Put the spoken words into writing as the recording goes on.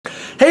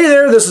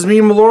there, this is me,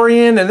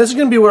 Malorian, and this is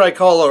going to be what I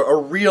call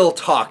a real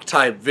talk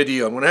type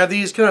video. I'm going to have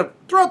these kind of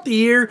throughout the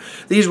year.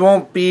 These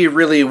won't be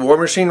really War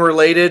Machine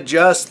related,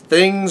 just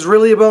things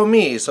really about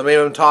me. So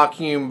maybe I'm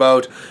talking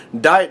about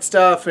diet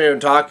stuff, maybe I'm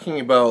talking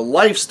about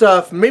life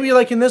stuff, maybe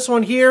like in this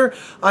one here,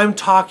 I'm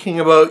talking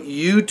about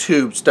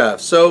YouTube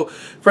stuff. So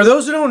for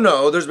those who don't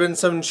know, there's been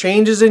some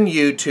changes in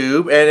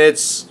YouTube, and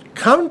it's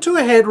come to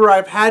a head where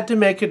I've had to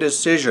make a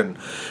decision.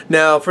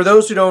 Now, for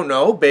those who don't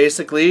know,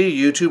 basically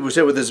YouTube was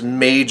hit with this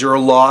major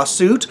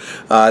lawsuit.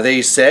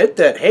 They said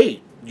that,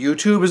 hey,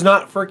 YouTube is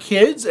not for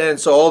kids, and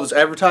so all this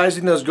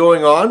advertising that was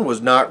going on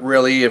was not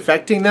really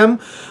affecting them.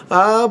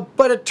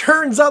 But it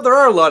turns out there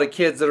are a lot of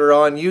kids that are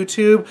on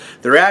YouTube.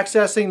 They're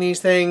accessing these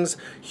things.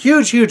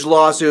 Huge, huge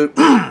lawsuit.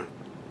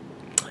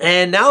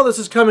 And now this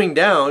is coming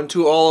down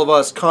to all of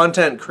us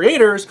content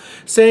creators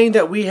saying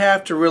that we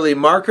have to really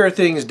mark our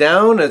things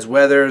down as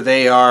whether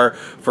they are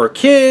for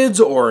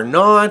kids or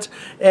not.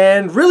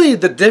 And really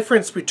the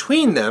difference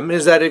between them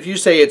is that if you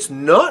say it's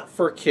not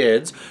for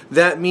kids,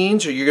 that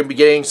means you're going to be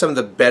getting some of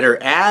the better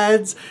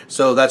ads.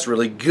 So that's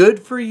really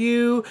good for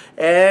you.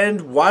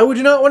 And why would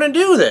you not want to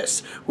do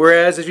this?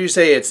 Whereas if you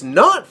say it's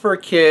not for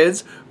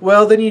kids,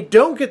 well, then you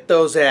don't get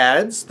those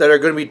ads that are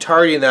going to be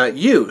targeting that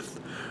youth.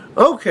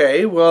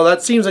 Okay, well,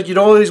 that seems like you'd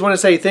always want to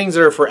say things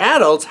that are for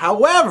adults.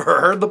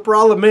 However, the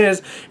problem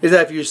is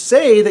that if you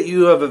say that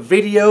you have a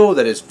video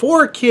that is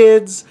for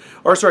kids,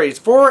 or sorry, it's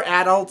for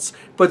adults,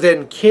 but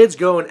then kids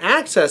go and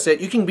access it,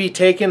 you can be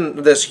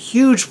taken this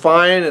huge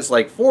fine. It's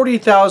like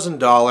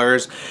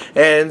 $40,000.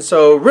 And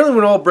so really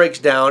when it all breaks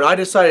down, I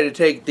decided to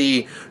take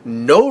the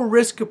no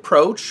risk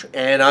approach,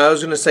 and I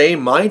was going to say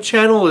my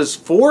channel is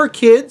for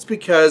kids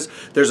because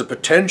there's a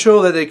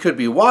potential that they could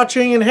be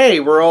watching, and hey,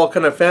 we're all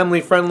kind of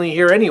family friendly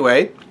here anyway.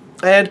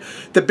 And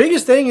the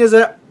biggest thing is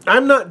that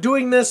I'm not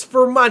doing this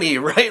for money,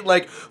 right?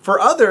 Like for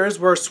others,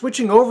 where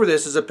switching over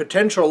this is a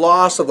potential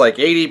loss of like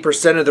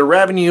 80% of the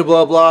revenue,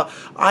 blah, blah.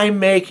 I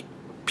make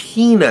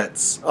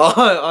peanuts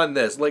on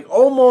this, like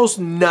almost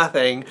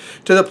nothing,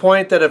 to the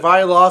point that if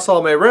I lost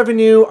all my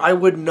revenue, I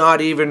would not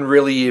even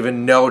really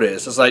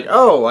notice. It's like,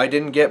 oh, I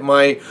didn't get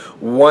my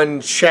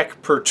one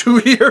check per 2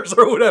 years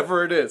or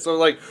whatever it is. So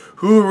like,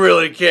 who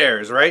really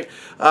cares, right?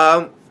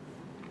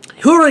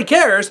 Who really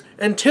cares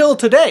until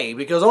today,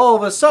 because all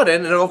of a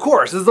sudden, and of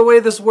course, this is the way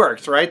this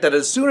works, right? That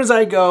as soon as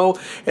I go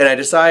and I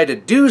decide to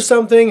do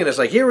something, and it's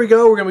like, here we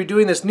go, we're going to be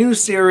doing this new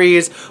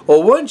series,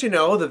 well, wouldn't you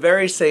know, the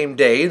very same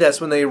day, that's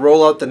when they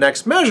roll out the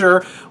next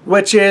measure,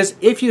 which is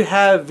if you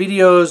have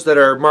videos that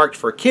are marked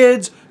for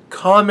kids,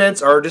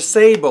 comments are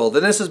disabled.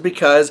 And this is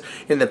because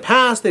in the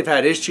past they've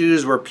had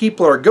issues where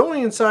people are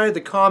going inside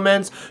the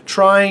comments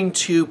trying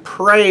to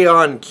prey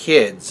on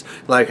kids.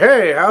 Like,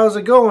 hey, how's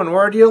it going?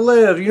 Where do you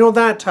live? You know,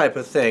 that type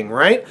of thing,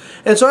 right?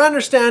 And so I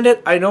understand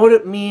it. I know what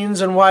it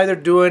means and why they're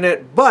doing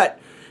it, but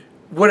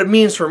what it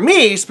means for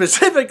me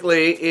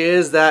specifically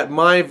is that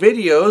my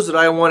videos that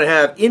I want to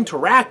have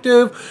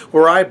interactive,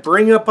 where I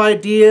bring up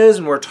ideas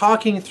and we're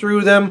talking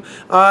through them,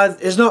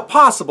 is not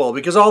possible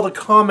because all the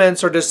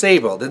comments are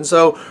disabled. And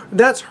so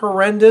that's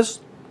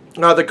horrendous.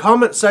 The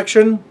comment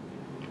section,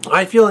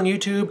 I feel, on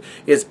YouTube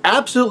is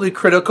absolutely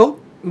critical,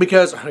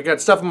 because I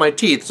got stuff in my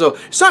teeth, so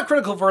it's not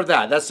critical for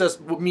that. That's just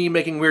me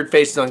making weird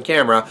faces on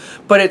camera.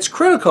 But it's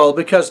critical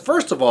because,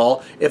 first of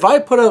all, if I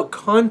put out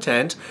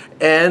content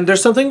and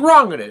there's something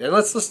wrong with it, and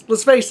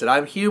let's face it,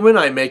 I'm human,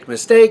 I make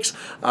mistakes.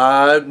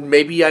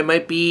 Maybe I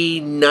might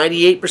be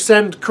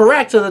 98%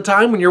 correct at the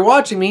time when you're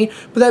watching me,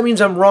 but that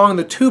means I'm wrong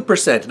the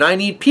 2%. And I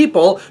need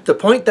people to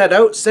point that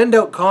out, send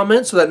out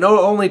comments, so that not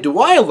only do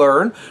I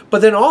learn,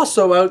 but then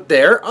also out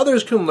there,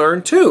 others can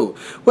learn too.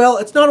 Well,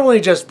 it's not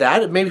only just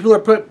that. Maybe people are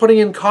putting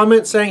in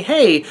comments saying,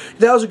 hey,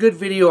 that was a good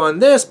video on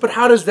this, but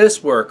how does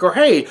this work? Or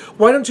hey,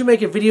 why don't you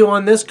make a video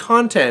on this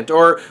content?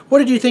 Or what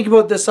did you think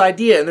about this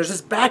idea? And there's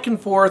this back and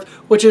forth,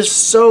 which is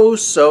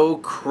so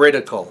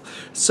critical.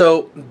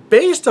 So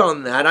based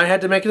on that, I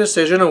had to make a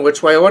decision on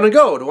which way I want to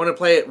go. Do I want to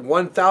play it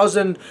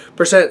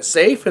 1000%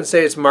 safe and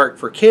say it's marked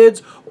for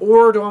kids,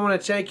 or do I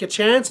want to take a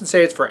chance and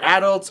say it's for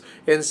adults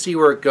and see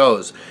where it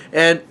goes?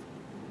 And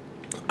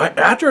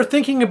after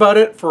thinking about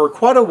it for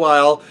quite a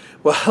while,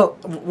 well,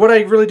 what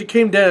I really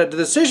came to the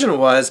decision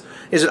is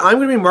that I'm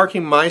going to be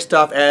marking my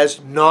stuff as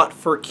not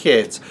for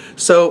kids.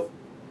 So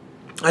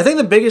I think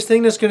the biggest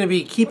thing that's going to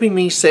be keeping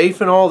me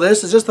safe in all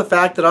this is just the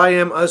fact that I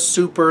am a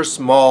super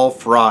small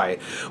fry.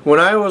 When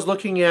I was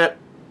looking at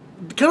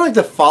kind of like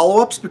the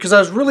follow-ups, because I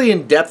was really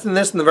in depth in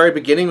this in the very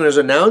beginning when it was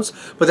announced,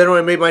 but then when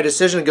I made my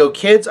decision to go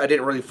kids, I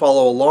didn't really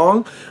follow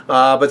along.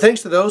 But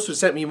thanks to those who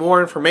sent me more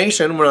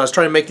information when I was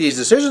trying to make these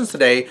decisions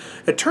today,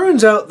 it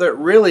turns out that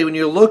really when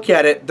you look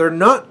at it, they're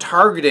not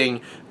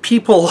targeting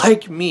people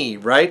like me,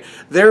 right?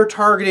 They're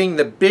targeting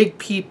the big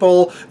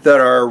people that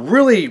are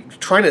really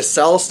trying to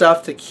sell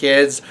stuff to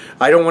kids.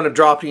 I don't want to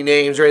drop any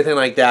names or anything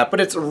like that,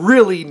 but it's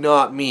really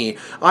not me.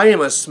 I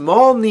am a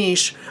small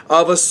niche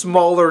of a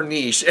smaller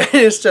niche. And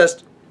it's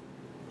just,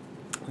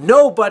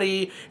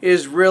 Nobody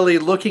is really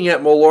looking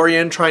at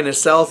Malloreon trying to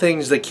sell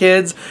things to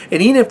kids,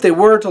 and even if they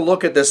were to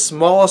look at the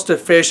smallest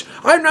of fish,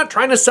 I'm not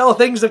trying to sell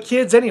things to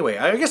kids anyway.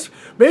 I guess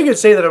maybe you could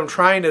say that I'm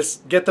trying to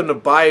get them to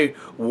buy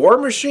War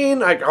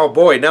Machine. Oh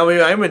boy, now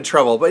I'm in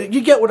trouble. But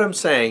you get what I'm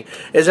saying,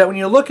 is that when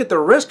you look at the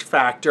risk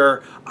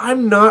factor,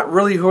 I'm not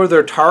really who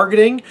they're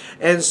targeting,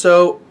 and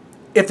so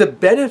if the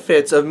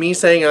benefits of me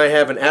saying I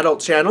have an adult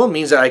channel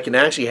means that I can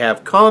actually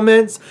have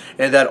comments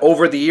and that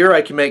over the year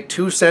I can make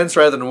 2 cents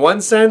rather than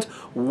 1 cent,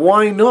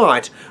 why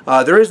not?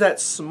 There is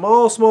that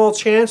small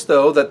chance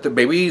though that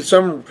maybe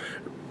some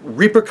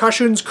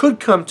repercussions could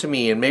come to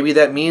me, and maybe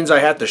that means I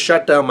have to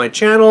shut down my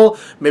channel,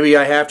 maybe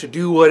I have to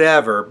do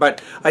whatever. But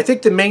I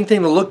think the main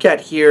thing to look at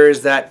here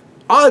is that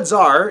odds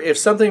are, if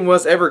something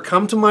was ever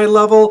come to my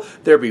level,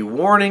 there'd be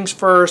warnings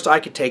first. I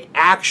could take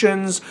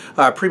actions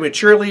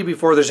prematurely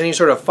before there's any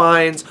sort of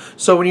fines.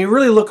 So when you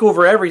really look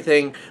over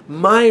everything,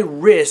 my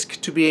risk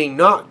to being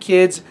not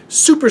kids,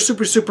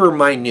 super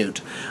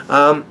minute.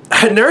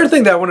 Another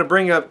thing that I want to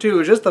bring up too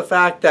is just the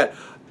fact that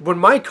when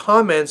my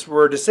comments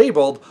were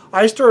disabled,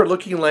 I started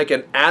looking like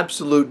an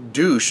absolute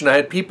douche, and I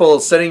had people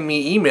sending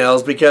me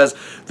emails because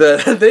the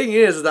thing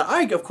is that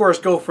I, of course,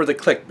 go for the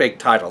clickbait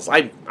titles.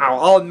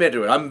 I'll admit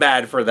to it. I'm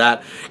bad for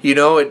that. You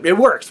know, it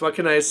works. What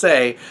can I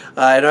say?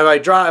 And if I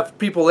draw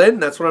people in,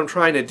 that's what I'm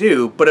trying to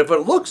do. But if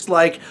it looks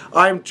like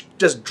I'm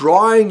just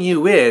drawing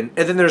you in,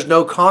 and then there's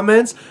no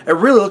comments, it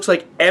really looks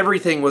like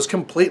everything was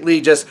completely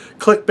just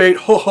clickbait.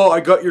 Ho, I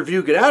got your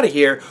view, get out of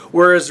here.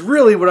 Whereas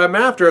really what I'm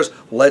after is,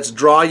 let's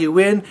draw you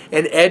in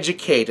and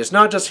educate. It's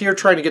not just here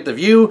trying to get the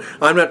view.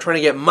 I'm not trying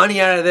to get money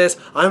out of this.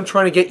 I'm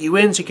trying to get you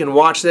in so you can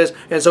watch this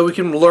and so we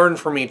can learn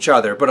from each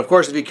other. But of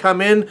course, if you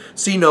come in,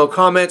 see no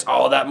comments,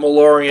 oh, that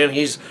Malloreon,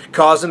 he's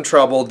causing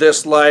trouble,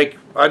 dislike,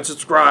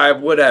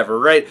 unsubscribe, whatever,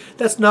 right?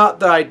 That's not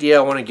the idea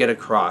I want to get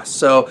across.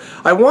 So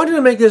I wanted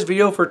to make this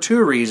video for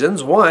 2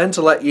 reasons. One,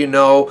 to let you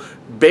know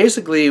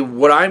basically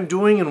what I'm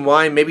doing and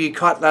why maybe you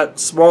caught that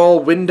small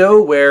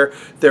window where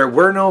there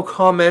were no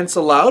comments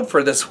allowed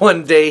for this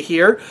one day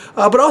here,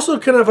 but also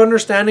kind of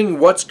understanding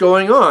what's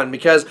going on,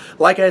 because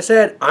like I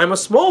said, I'm a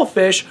small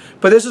fish,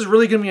 but this is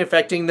really going to be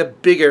affecting the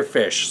bigger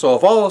fish. So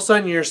if all of a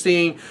sudden you're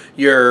seeing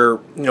your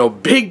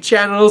big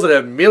channels that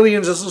have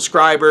millions of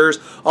subscribers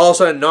all of a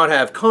sudden not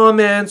have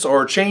comments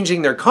or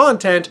changing their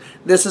content,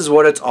 this is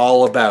what it's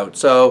all about.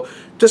 So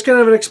just kind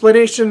of an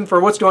explanation for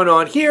what's going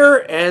on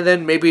here, and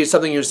then maybe it's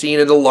something you've seen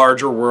in the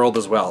larger world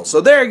as well. So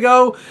there you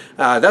go.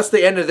 That's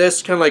the end of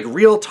this kind of like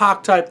real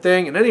talk type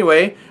thing. And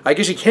anyway, I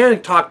guess you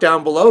can talk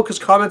down below because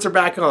comments are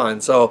back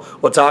on. So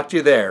we'll talk to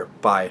you there.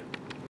 Bye.